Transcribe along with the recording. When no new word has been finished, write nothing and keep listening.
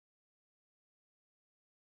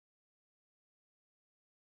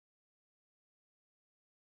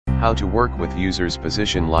How to work with user's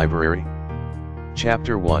position library.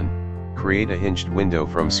 Chapter 1. Create a hinged window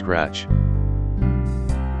from scratch.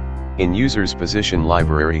 In user's position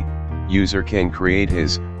library, user can create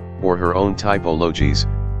his or her own typologies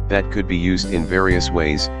that could be used in various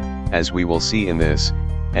ways, as we will see in this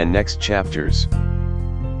and next chapters.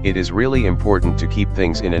 It is really important to keep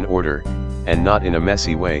things in an order and not in a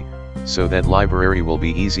messy way, so that library will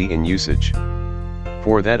be easy in usage.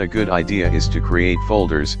 For that, a good idea is to create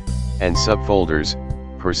folders and subfolders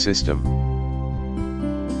per system.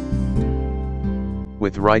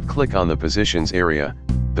 With right-click on the positions area,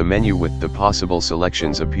 the menu with the possible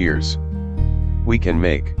selections appears. We can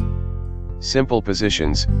make simple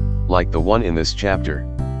positions, like the one in this chapter.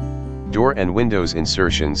 Door and windows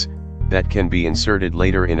insertions, that can be inserted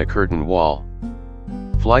later in a curtain wall.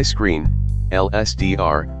 Fly screen,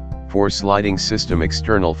 LSDR, for sliding system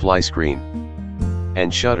external fly screen.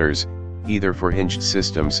 And shutters, either for hinged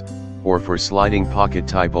systems, or for sliding pocket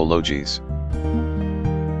typologies.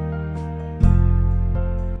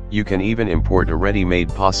 You can even import a ready-made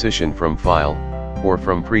position from file, or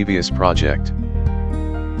from previous project.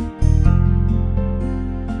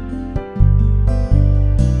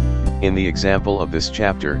 In the example of this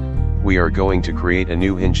chapter, we are going to create a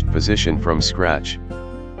new hinged position from scratch.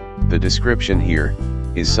 The description here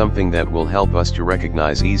is something that will help us to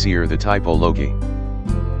recognize easier the typology.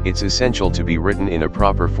 It's essential to be written in a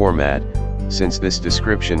proper format, since this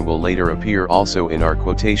description will later appear also in our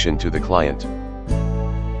quotation to the client.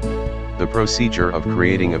 The procedure of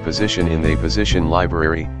creating a position in the position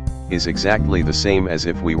library is exactly the same as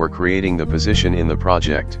if we were creating the position in the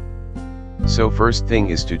project. So first thing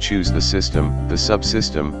is to choose the system, the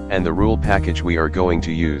subsystem, and the rule package we are going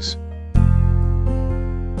to use.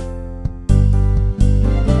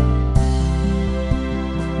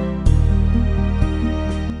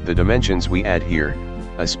 The dimensions we add here,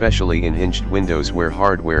 especially in hinged windows where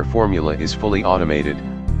hardware formula is fully automated,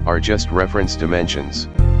 are just reference dimensions.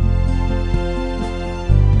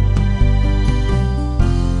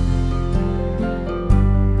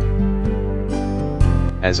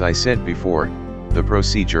 As I said before, the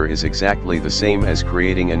procedure is exactly the same as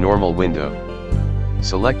creating a normal window.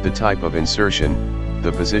 Select the type of insertion,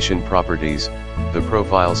 the position properties, the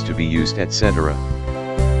profiles to be used, etc.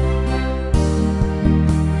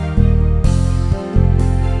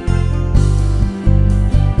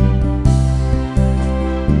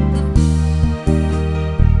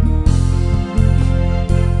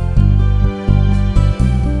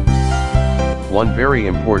 One very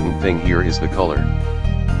important thing here is the color.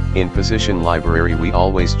 In position library we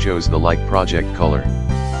always chose the like project color.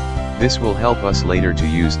 This will help us later to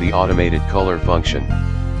use the automated color function.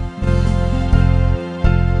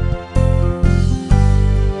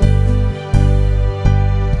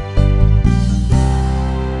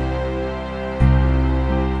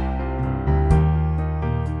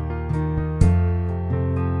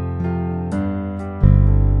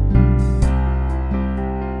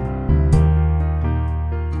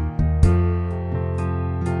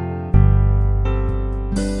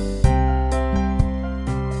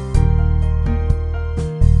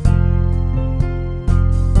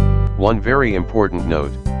 One very important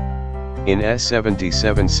note. In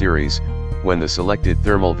S77 series, when the selected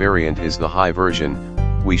thermal variant is the high version,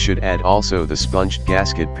 we should add also the sponged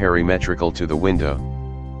gasket perimetrical to the window.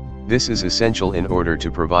 This is essential in order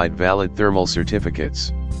to provide valid thermal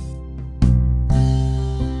certificates.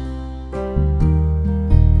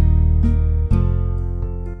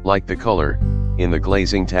 Like the color, in the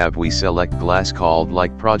glazing tab we select glass called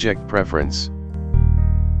like project preference.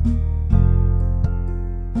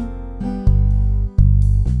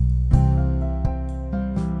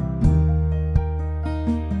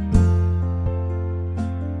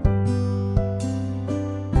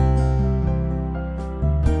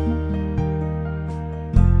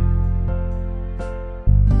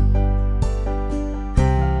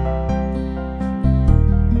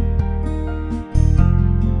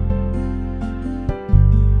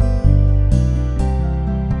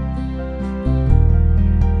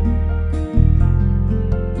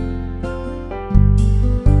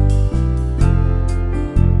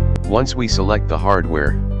 Once we select the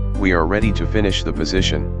hardware, we are ready to finish the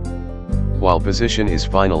position. While position is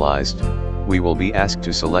finalized, we will be asked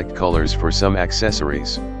to select colors for some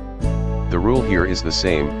accessories. The rule here is the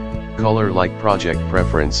same, color like project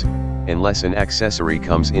preference, unless an accessory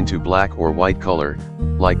comes into black or white color,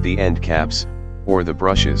 like the end caps, or the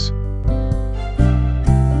brushes.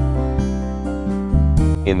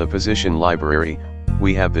 In the position library,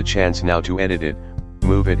 we have the chance now to edit it,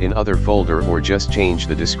 move it in other folder or just change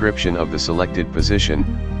the description of the selected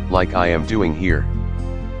position, like I am doing here.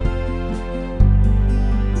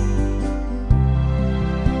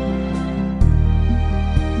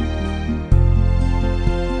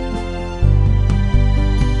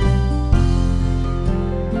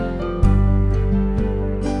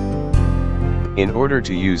 In order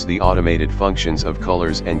to use the automated functions of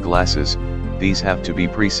colors and glasses, these have to be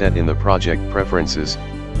preset in the project preferences,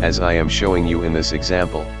 as I am showing you in this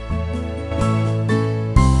example.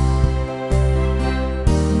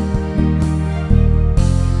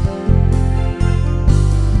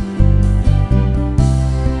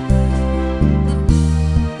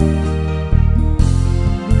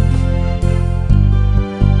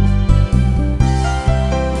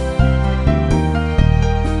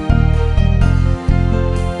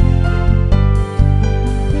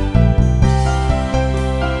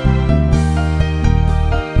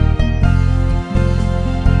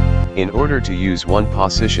 In order to use one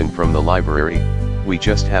position from the library, we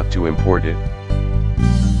just have to import it.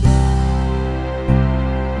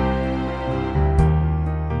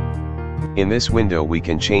 In this window we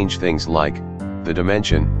can change things like the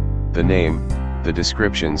dimension, the name, the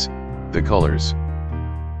descriptions, the colors.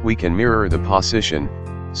 We can mirror the position,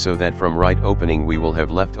 so that from right opening we will have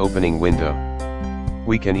left opening window.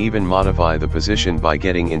 We can even modify the position by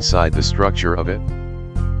getting inside the structure of it.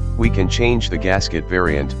 We can change the gasket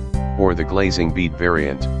variant, or the glazing bead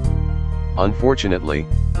variant. Unfortunately,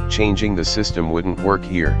 changing the system wouldn't work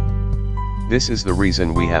here. This is the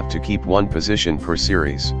reason we have to keep one position per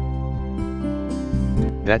series.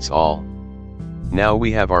 That's all. Now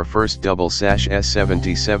we have our first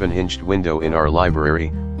double-S77 hinged window in our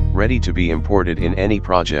library, ready to be imported in any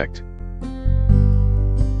project.